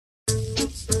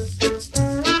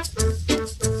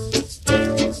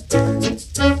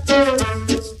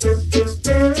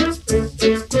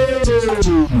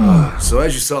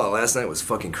saw, last night was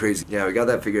fucking crazy. Yeah, we got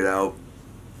that figured out.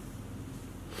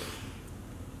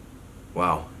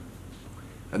 Wow.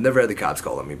 I've never had the cops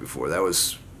call on me before. That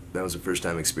was a first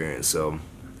time experience, so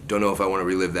don't know if I want to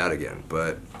relive that again.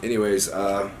 But anyways,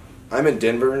 I'm in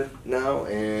Denver now,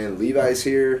 and Levi's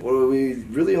here. Well, we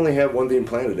really only have one thing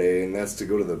planned today, and that's to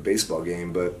go to the baseball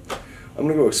game, but I'm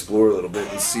gonna go explore a little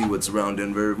bit and see what's around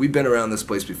Denver. We've been around this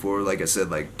place before. Like I said,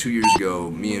 like 2 years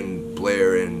ago, me and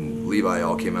Blair and Levi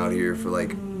all came out here for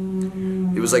like,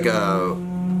 it was like a,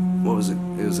 what was it?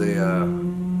 It was a,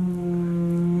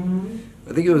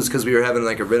 I think it was because we were having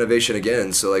like a renovation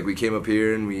again, so like we came up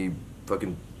here and we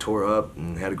fucking tore up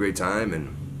and had a great time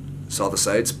and saw the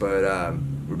sights, but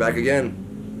we're back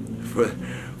again for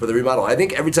the remodel. I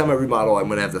think every time I remodel, I'm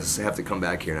gonna have to come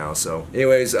back here now. So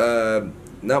anyways,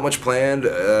 not much planned,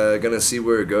 gonna see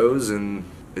where it goes, and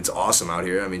it's awesome out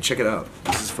here. I mean, check it out.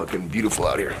 This is fucking beautiful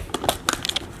out here.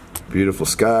 Beautiful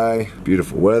sky,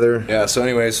 beautiful weather. Yeah, so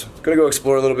anyways, gonna go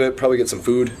explore a little bit, probably get some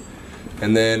food,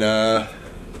 and then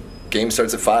game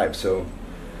starts at 5, so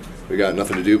we got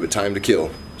nothing to do but time to kill.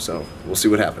 So we'll see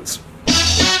what happens.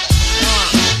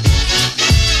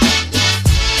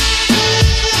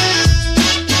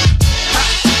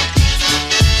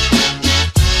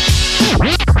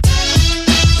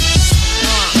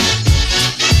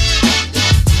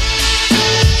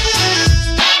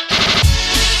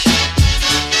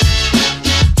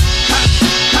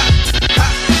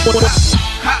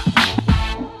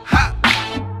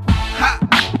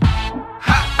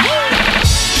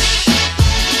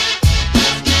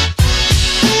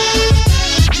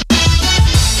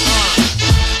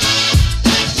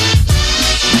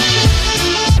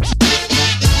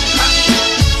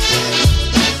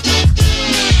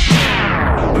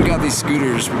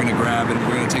 Scooters we're gonna grab and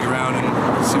we're gonna take around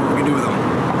and see what we can do with them.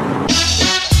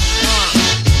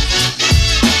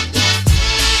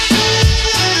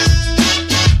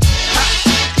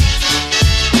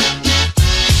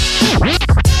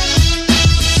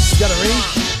 You got a ring?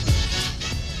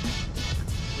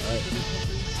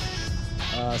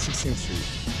 Alright. 16th Street.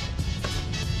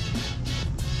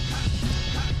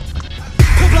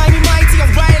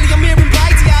 I'm Riley, I'm hearing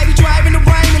blighty. I be driving the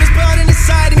rain and it's burning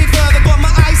inside of me further. Got my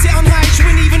eyes set on high, you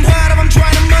ain't even heard of. I'm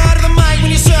trying to murder the mic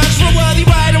when you search for a worthy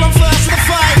rider. I'm first in the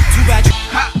fight. Too bad you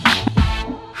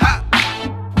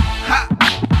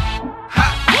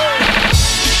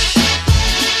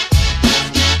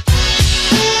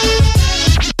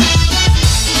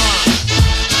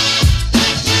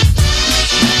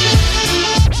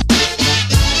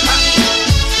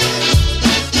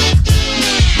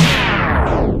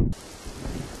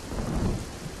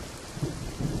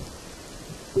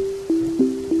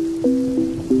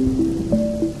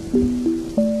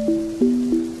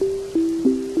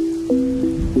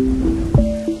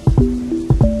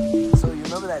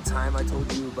time I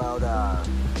told you about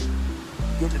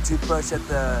getting a toothbrush at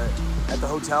the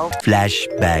hotel?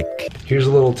 Flashback. Here's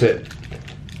a little tip.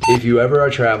 If you ever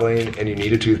are traveling and you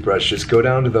need a toothbrush, just go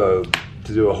down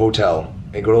to a hotel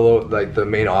and go to like the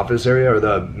main office area or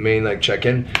the main like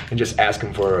check-in and just ask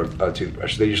them for a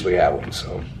toothbrush. They usually have one,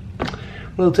 so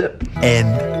little tip.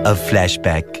 End of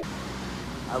flashback.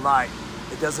 I lied.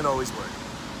 It doesn't always work.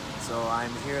 So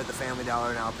I'm here at the Family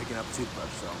Dollar now picking up a toothbrush,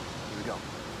 so here we go.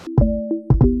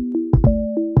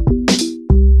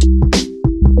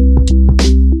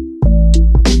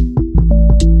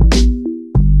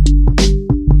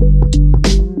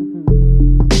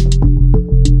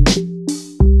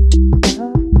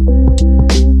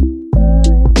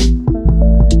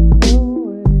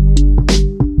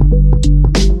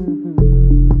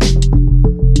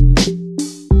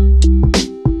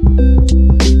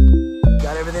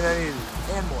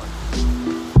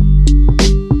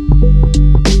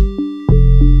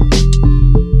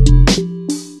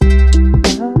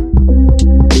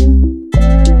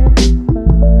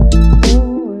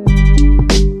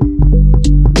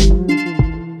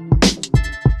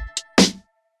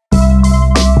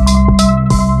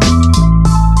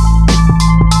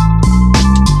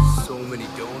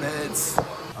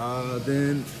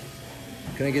 Then,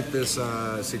 can I get this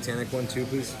satanic one too,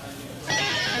 please?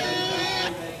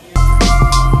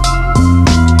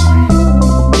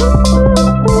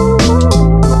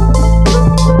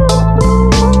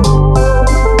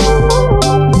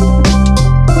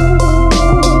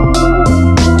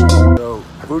 So,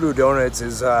 Voodoo Donuts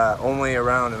is only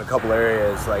around in a couple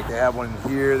areas. Like they have one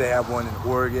here, they have one in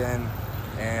Oregon,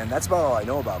 and that's about all I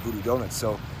know about Voodoo Donuts.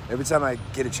 So every time I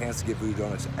get a chance to get Voodoo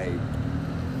Donuts,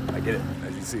 I get it,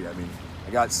 as you see. I mean,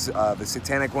 I got the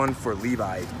satanic one for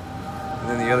Levi, and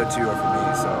then the other two are for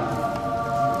me,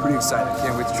 so pretty excited.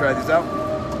 Can't wait to try these out.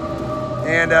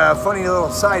 And funny little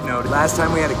side note, last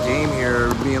time we had a game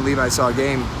here, me and Levi saw a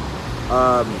game,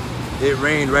 it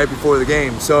rained right before the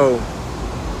game. So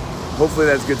hopefully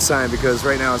that's a good sign, because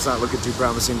right now it's not looking too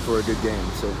promising for a good game.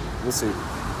 So we'll see.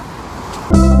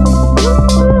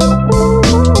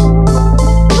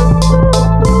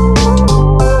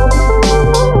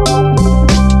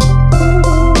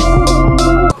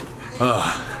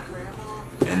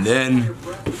 And then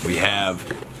we have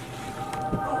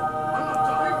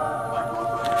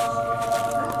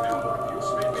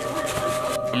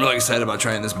I'm really excited about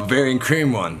trying this Bavarian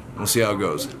cream one. We'll see how it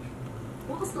goes.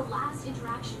 What was the last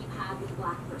interaction you had with a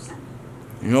black person?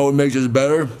 You know what makes this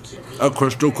better? A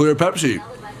crystal clear Pepsi.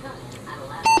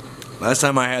 Last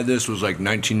time I had this was like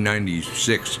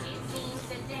 1996.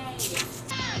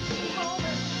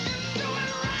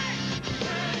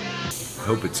 I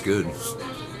hope it's good.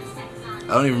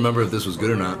 I don't even remember if this was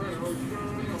good or not.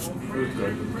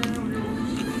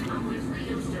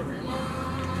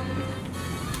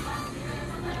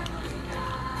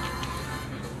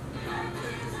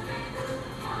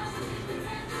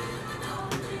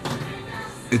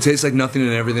 It tastes like nothing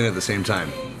and everything at the same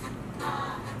time.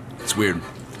 It's weird.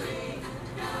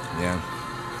 Yeah.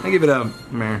 I give it a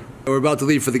meh. We're about to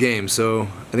leave for the game, so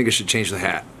I think I should change the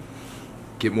hat.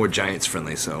 Get more Giants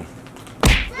friendly, so.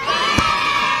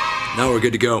 Now we're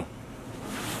good to go.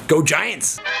 Go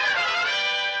Giants!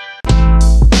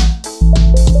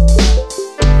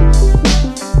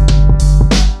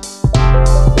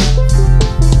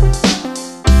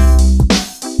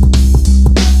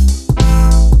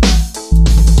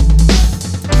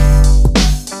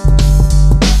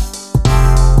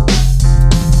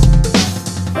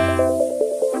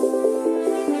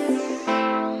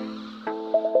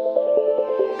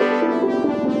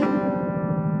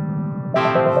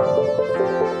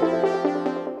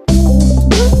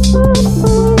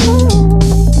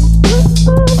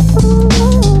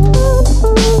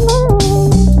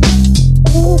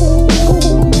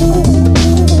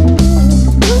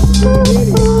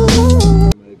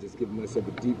 Myself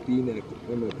a deep V-neck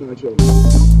on my poncho.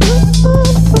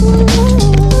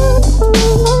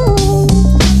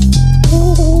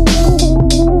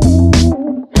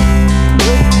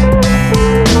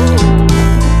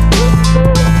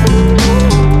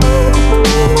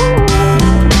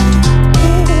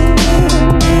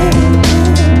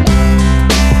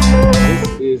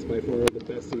 This is by far the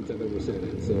best seats I've ever sat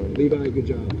in. So Levi, good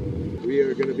job. We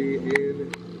are going to be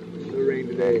in the rain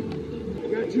today.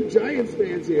 Got two Giants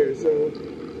fans here, so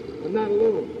I'm not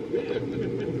alone. You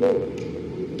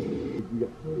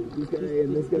got this guy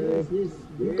and this guy.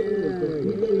 Yeah,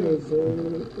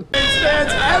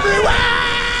 fans everywhere!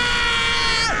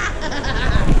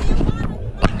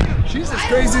 She's as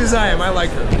crazy as I am. I like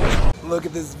her. Look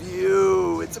at this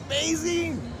view. It's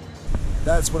amazing.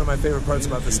 That's one of my favorite parts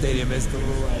about the stadium, is the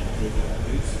little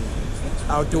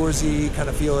outdoorsy kind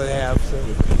of feel they have. So.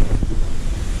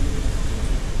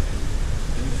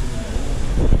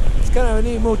 Kind of a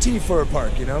neat motif for a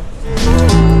park, you know?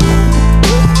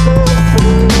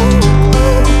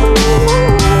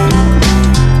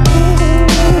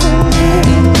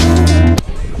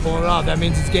 Pulling it off, that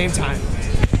means it's game time.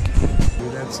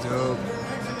 Dude, that's dope.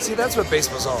 See, that's what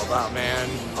baseball's all about, man.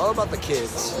 All about the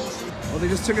kids. Well, they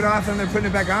just took it off and they're putting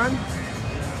it back on?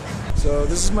 So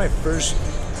this is my first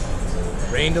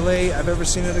rain delay I've ever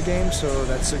seen at a game, so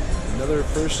that's another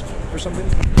first or something.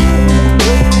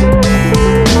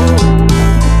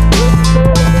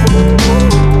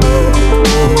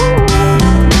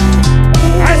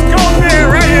 Nice cold beer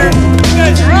right here. You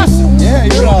guys are awesome. Yeah,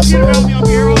 you're awesome. You helped me up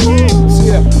here all game. See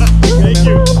ya. Thank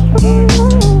you.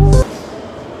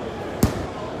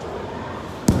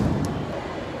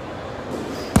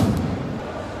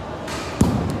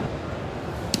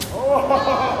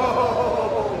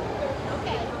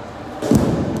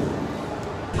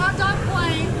 Hot dog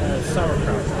plain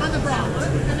Sauerkraut. on the brown,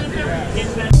 and then pepper.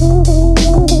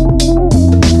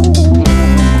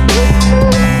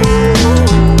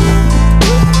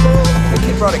 The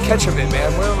kid brought a ketchup in,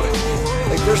 man.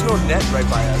 Like, there's no net right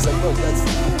by us. Like, look,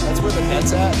 that's where the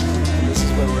net's at. This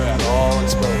is where we're at, all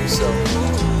exposed. So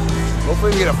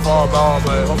hopefully we get a fall ball,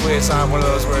 but hopefully it's not one of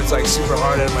those where it's like super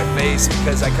hard out of my face,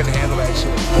 because I couldn't handle that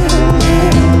shit.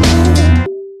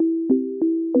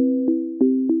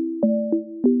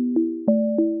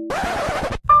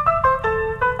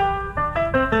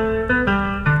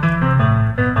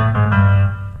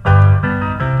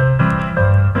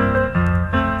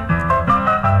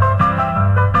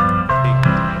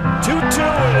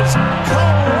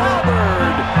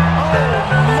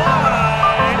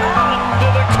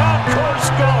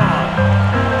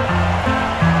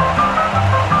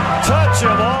 Touch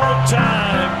of all time.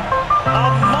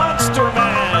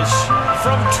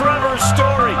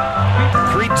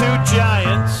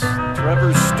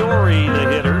 Trevor Story, the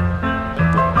hitter. There's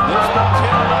the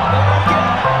tail on there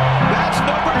again. That's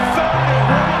number 30.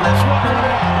 Where will this one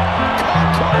land? Come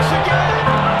close again.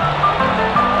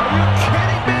 Are you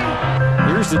kidding me?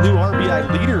 Here's the new RBI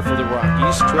leader for the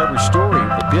Rockies, Trevor Story.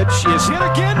 The pitch is hit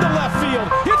again to left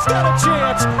field. It's not a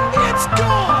chance. It's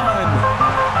gone.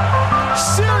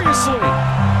 Seriously.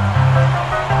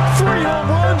 3 home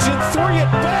runs and 3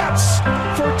 at-bats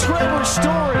for Trevor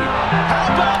Story. How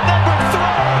about number 3?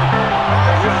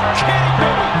 Are you kidding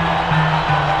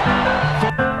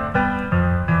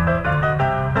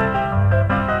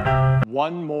me?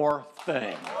 One more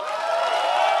thing.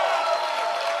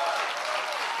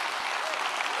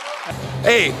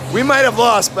 Hey, we might have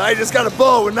lost, but I just got a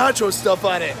bow with nacho stuff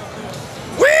on it.